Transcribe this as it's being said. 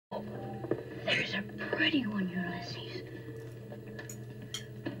Oh, there's a pretty one, Ulysses.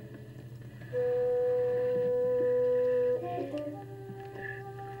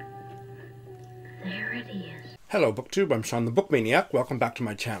 There it is. Hello BookTube, I'm Shawn the Book Maniac. Welcome back to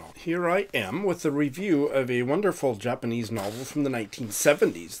my channel. Here I am with a review of a wonderful Japanese novel from the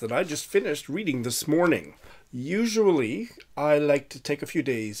 1970s that I just finished reading this morning. Usually, I like to take a few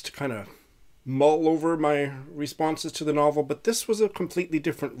days to kind of mull over my responses to the novel, but this was a completely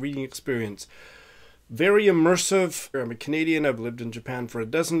different reading experience. Very immersive. I'm a Canadian, I've lived in Japan for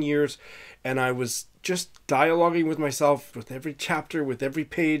 12 years, and I was just dialoguing with myself with every chapter, with every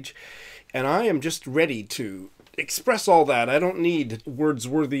page, and I am just ready to express all that. I don't need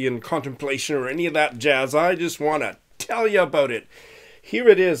Wordsworthian contemplation or any of that jazz. I just want to tell you about it. Here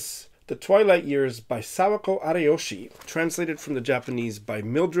it is, The Twilight Years by Sawako Ariyoshi, translated from the Japanese by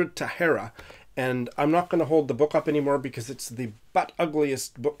Mildred Tahara. And I'm not going to hold the book up anymore because it's the butt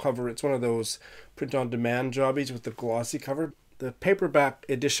ugliest book cover. It's one of those print-on-demand jobbies with the glossy cover. The paperback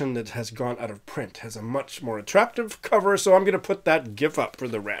edition that has gone out of print has a much more attractive cover, so I'm going to put that gif up for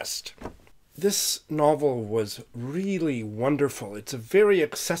the rest. This novel was really wonderful. It's a very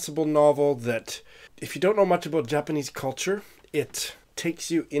accessible novel that, if you don't know much about Japanese culture, it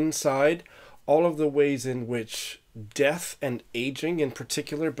takes you inside all of the ways in which death and aging in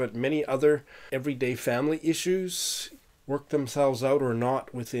particular, but many other everyday family issues work themselves out or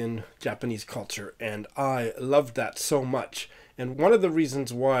not within Japanese culture. And I loved that so much. And one of the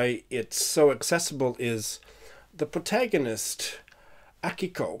reasons why it's so accessible is the protagonist,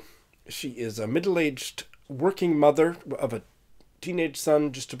 Akiko. She is a middle-aged working mother of a teenage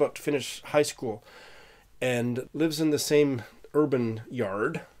son just about to finish high school and lives in the same urban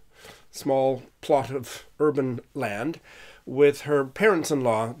yard, small plot of urban land, with her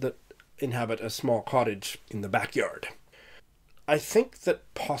parents-in-law that inhabit a small cottage in the backyard. I think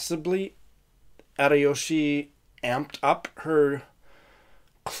that possibly Ariyoshi amped up her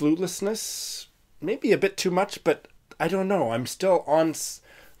cluelessness, maybe a bit too much, but I don't know. I'm still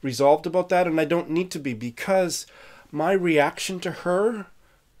resolved about that, and I don't need to be, because my reaction to her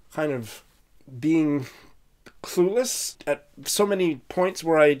kind of being clueless at so many points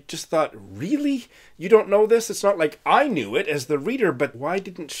where I just thought, really? You don't know this? It's not like I knew it as the reader, but why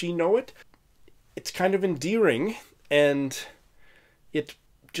didn't she know it? It's kind of endearing, and it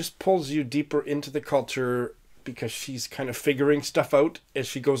just pulls you deeper into the culture because she's kind of figuring stuff out as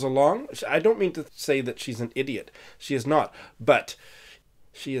she goes along. I don't mean to say that she's an idiot. She is not, but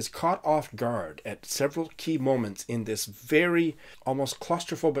she is caught off guard at several key moments in this very almost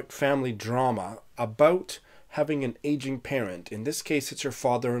claustrophobic family drama about having an aging parent. In this case, it's her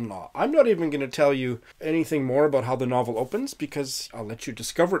father-in-law. I'm not even going to tell you anything more about how the novel opens because I'll let you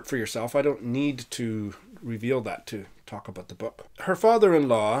discover it for yourself. I don't need to reveal that to talk about the book. Her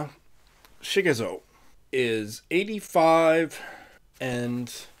father-in-law, Shigezo, is 85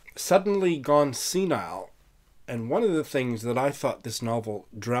 and suddenly gone senile. And one of the things that I thought this novel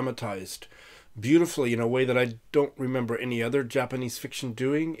dramatized beautifully in a way that I don't remember any other Japanese fiction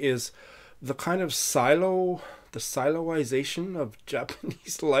doing is the kind of siloization of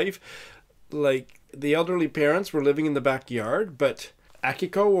Japanese life. Like, the elderly parents were living in the backyard, but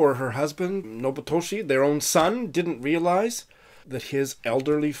Akiko, or her husband, Nobutoshi, their own son, didn't realize that his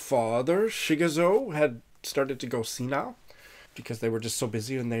elderly father, Shigezo, had started to go senile because they were just so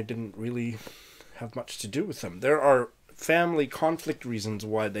busy and they didn't really have much to do with them. There are family conflict reasons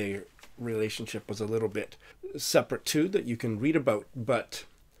why their relationship was a little bit separate too that you can read about, but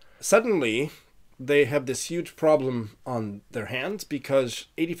suddenly they have this huge problem on their hands because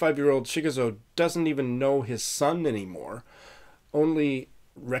 85-year-old Shigezo doesn't even know his son anymore, only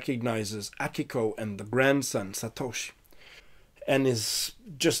recognizes Akiko and the grandson Satoshi, and is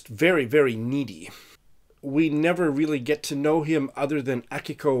just very, very needy. We never really get to know him other than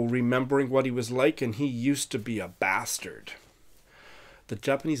Akiko remembering what he was like, and he used to be a bastard. The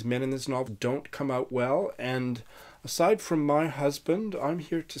Japanese men in this novel don't come out well, and aside from my husband, I'm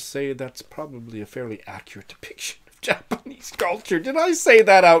here to say that's probably a fairly accurate depiction of Japanese culture. Did I say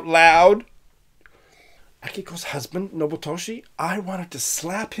that out loud? Akiko's husband, Nobutoshi, I wanted to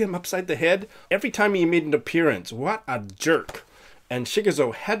slap him upside the head every time he made an appearance. What a jerk. And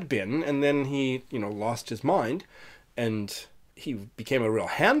Shigezo had been, and then he, lost his mind, and he became a real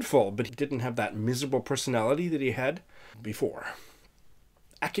handful, but he didn't have that miserable personality that he had before.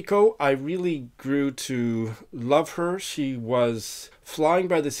 Akiko, I really grew to love her. She was flying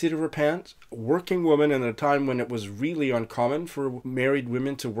by the seat of her pants, working woman in a time when it was really uncommon for married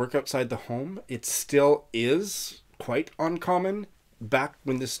women to work outside the home. It still is quite uncommon. Back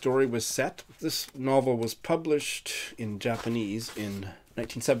when this story was set, this novel was published in Japanese in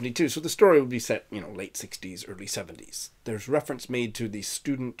 1972. So the story would be set, late 60s, early 70s. There's reference made to the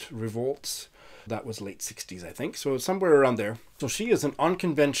student revolts. That was late 60s, I think. So somewhere around there. So she is an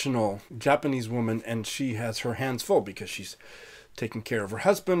unconventional Japanese woman, and she has her hands full because she's taking care of her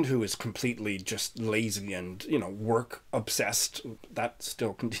husband, who is completely just lazy and, work obsessed. That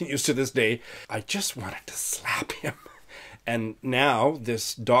still continues to this day. I just wanted to slap him. And now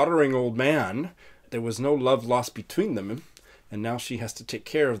this doddering old man, there was no love lost between them. And now she has to take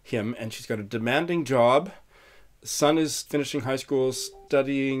care of him, and she's got a demanding job. Son is finishing high school,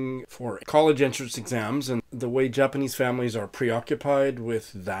 studying for college entrance exams, and the way Japanese families are preoccupied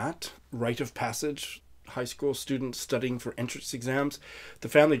with that rite of passage, high school students studying for entrance exams, the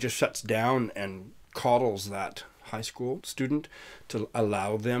family just shuts down and coddles that high school student to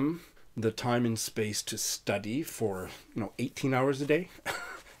allow them the time and space to study for 18 hours a day.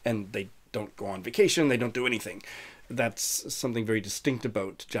 And they don't go on vacation, they don't do anything. That's something very distinct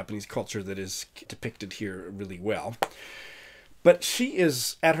about Japanese culture that is depicted here really well. But she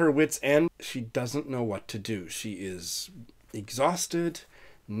is at her wit's end. She doesn't know what to do. She is exhausted.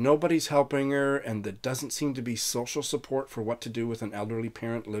 Nobody's helping her, and there doesn't seem to be social support for what to do with an elderly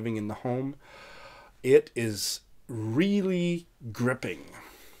parent living in the home. It is really gripping.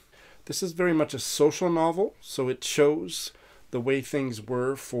 This is very much a social novel, so it shows the way things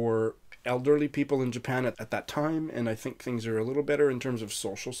were for elderly people in Japan at that time, and I think things are a little better in terms of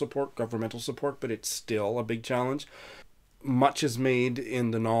social support, governmental support, but it's still a big challenge. Much is made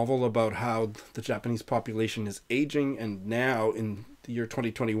in the novel about how the Japanese population is aging, and now in the year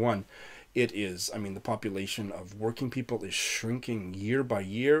 2021, the population of working people is shrinking year by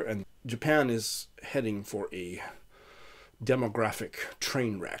year, and Japan is heading for a demographic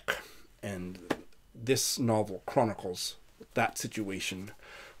train wreck, and this novel chronicles that situation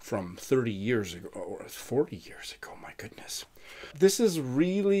from 30 years ago, or 40 years ago, my goodness. This is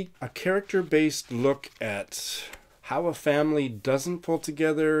really a character-based look at how a family doesn't pull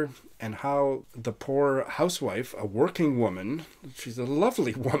together, and how the poor housewife, a working woman, she's a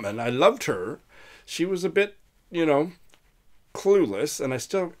lovely woman, I loved her, she was a bit, clueless, and I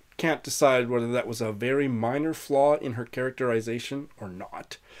still can't decide whether that was a very minor flaw in her characterization or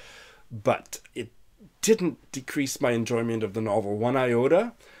not. But it didn't decrease my enjoyment of the novel one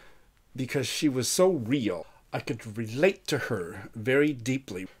iota, because she was so real. I could relate to her very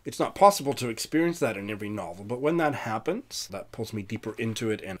deeply. It's not possible to experience that in every novel, but when that happens, that pulls me deeper into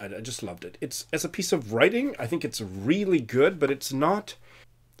it, and I just loved it. It's, as a piece of writing, I think it's really good, but it's not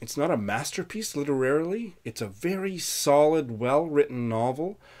a masterpiece literarily. It's a very solid, well-written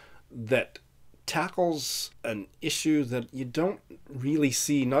novel that tackles an issue that you don't really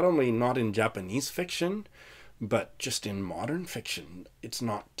see, not only not in Japanese fiction, but just in modern fiction. It's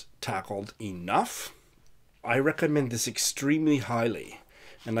not tackled enough. I recommend this extremely highly.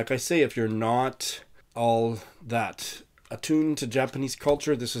 And like I say, if you're not all that attuned to Japanese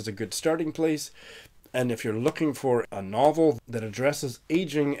culture, this is a good starting place. And if you're looking for a novel that addresses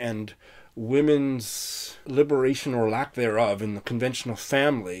aging and women's liberation or lack thereof in the conventional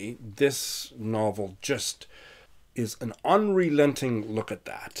family, this novel just is an unrelenting look at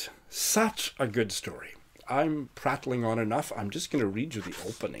that. Such a good story. I'm prattling on enough. I'm just going to read you the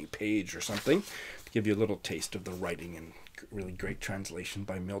opening page or something to give you a little taste of the writing, and really great translation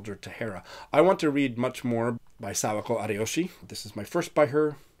by Mildred Tahara. I want to read much more by Sawako Ariyoshi. This is my first by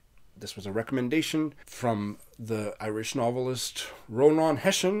her. This was a recommendation from the Irish novelist Ronan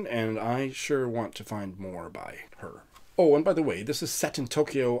Hession, and I sure want to find more by her. Oh, and by the way, this is set in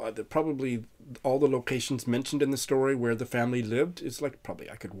Tokyo. Probably all the locations mentioned in the story where the family lived is probably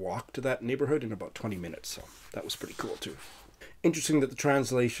I could walk to that neighborhood in about 20 minutes, so that was pretty cool too. Interesting that the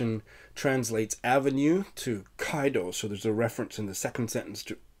translation translates avenue to Kaido, so there's a reference in the second sentence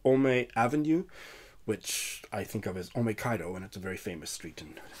to Ome Avenue, which I think of as Ome Kaido, and it's a very famous street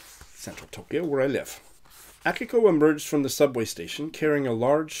in central Tokyo where I live. Akiko emerged from the subway station carrying a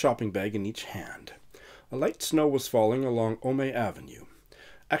large shopping bag in each hand. A light snow was falling along Ome Avenue.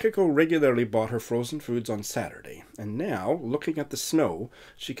 Akiko regularly bought her frozen foods on Saturday, and now, looking at the snow,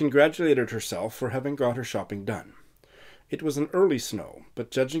 she congratulated herself for having got her shopping done. It was an early snow,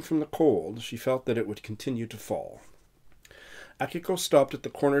 but judging from the cold, she felt that it would continue to fall. Akiko stopped at the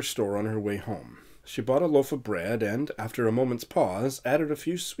corner store on her way home. She bought a loaf of bread and, after a moment's pause, added a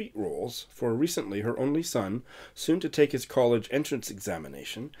few sweet rolls, for recently her only son, soon to take his college entrance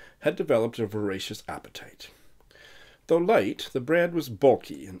examination, had developed a voracious appetite. Though light, the bread was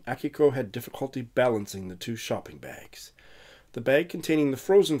bulky, and Akiko had difficulty balancing the two shopping bags. The bag containing the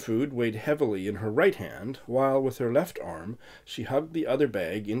frozen food weighed heavily in her right hand, while with her left arm she hugged the other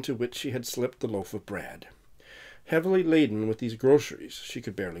bag into which she had slipped the loaf of bread. Heavily laden with these groceries, she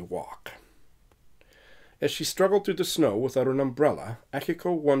could barely walk. As she struggled through the snow without an umbrella,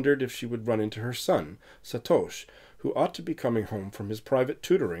 Akiko wondered if she would run into her son, Satoshi, who ought to be coming home from his private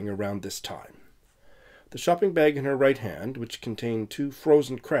tutoring around this time. The shopping bag in her right hand, which contained 2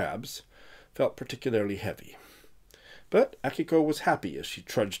 frozen crabs, felt particularly heavy. But Akiko was happy as she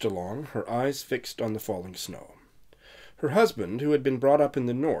trudged along, her eyes fixed on the falling snow. Her husband, who had been brought up in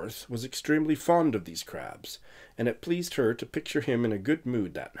the north, was extremely fond of these crabs, and it pleased her to picture him in a good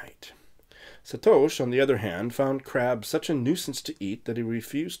mood that night. Satoshi, on the other hand, found crabs such a nuisance to eat that he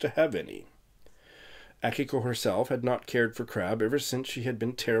refused to have any. Akiko herself had not cared for crab ever since she had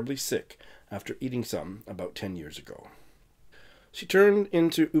been terribly sick after eating some about 10 years ago. She turned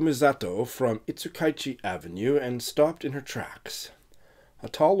into Umezato from Itsukaichi Avenue and stopped in her tracks. A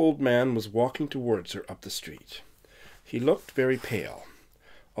tall old man was walking towards her up the street. He looked very pale.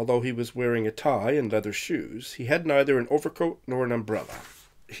 Although he was wearing a tie and leather shoes, he had neither an overcoat nor an umbrella.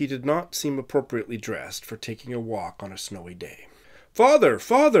 He did not seem appropriately dressed for taking a walk on a snowy day. "Father!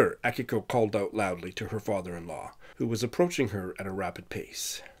 Father!" Akiko called out loudly to her father-in-law, who was approaching her at a rapid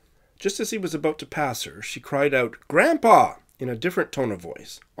pace. Just as he was about to pass her, she cried out, "Grandpa!" in a different tone of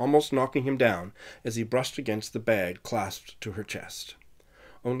voice, almost knocking him down as he brushed against the bag clasped to her chest.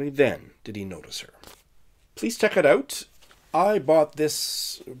 Only then did he notice her. Please check it out. I bought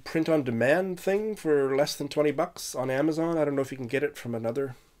this print-on-demand thing for less than $20 on Amazon. I don't know if you can get it from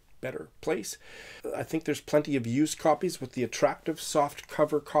another better place. I think there's plenty of used copies with the attractive soft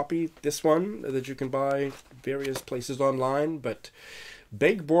cover copy. This one that you can buy various places online, but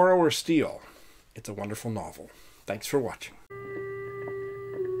beg, borrow, or steal. It's a wonderful novel. Thanks for watching.